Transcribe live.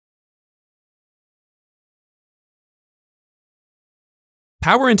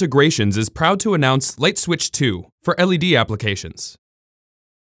Power Integrations is proud to announce LYTSwitch 2 for LED applications.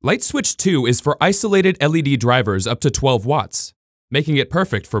 LYTSwitch 2 is for isolated LED drivers up to 12 watts, making it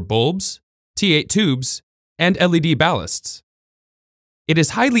perfect for bulbs, T8 tubes, and LED ballasts. It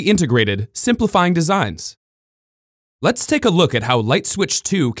is highly integrated, simplifying designs. Let's take a look at how LYTSwitch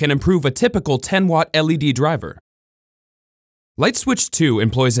 2 can improve a typical 10-watt LED driver. LYTSwitch 2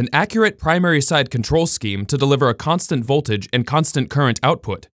 employs an accurate primary side control scheme to deliver a constant voltage and constant current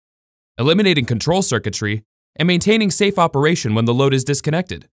output, eliminating control circuitry and maintaining safe operation when the load is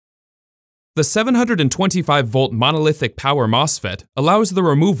disconnected. The 725-volt monolithic power MOSFET allows the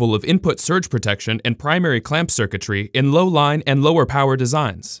removal of input surge protection and primary clamp circuitry in low-line and lower power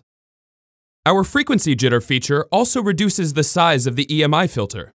designs. Our frequency jitter feature also reduces the size of the EMI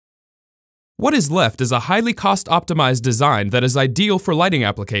filter. What is left is a highly cost-optimized design that is ideal for lighting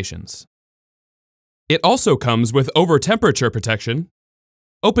applications. It also comes with over-temperature protection,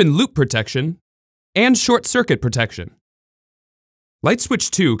 open-loop protection, and short-circuit protection. LYTSwitch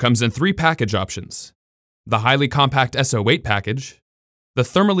 2 comes in 3 package options: the highly compact SO8 package, the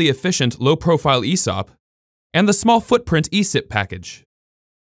thermally efficient low-profile ESOP, and the small footprint ESIP package.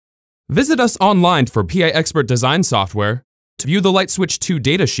 Visit us online for PI Expert design software to view the LYTSwitch 2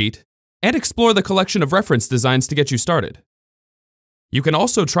 datasheet and explore the collection of reference designs to get you started. You can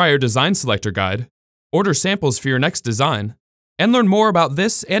also try our design selector guide, order samples for your next design, and learn more about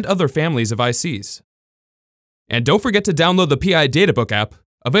this and other families of ICs. And don't forget to download the PI Databook app,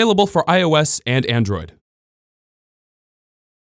 available for iOS and Android.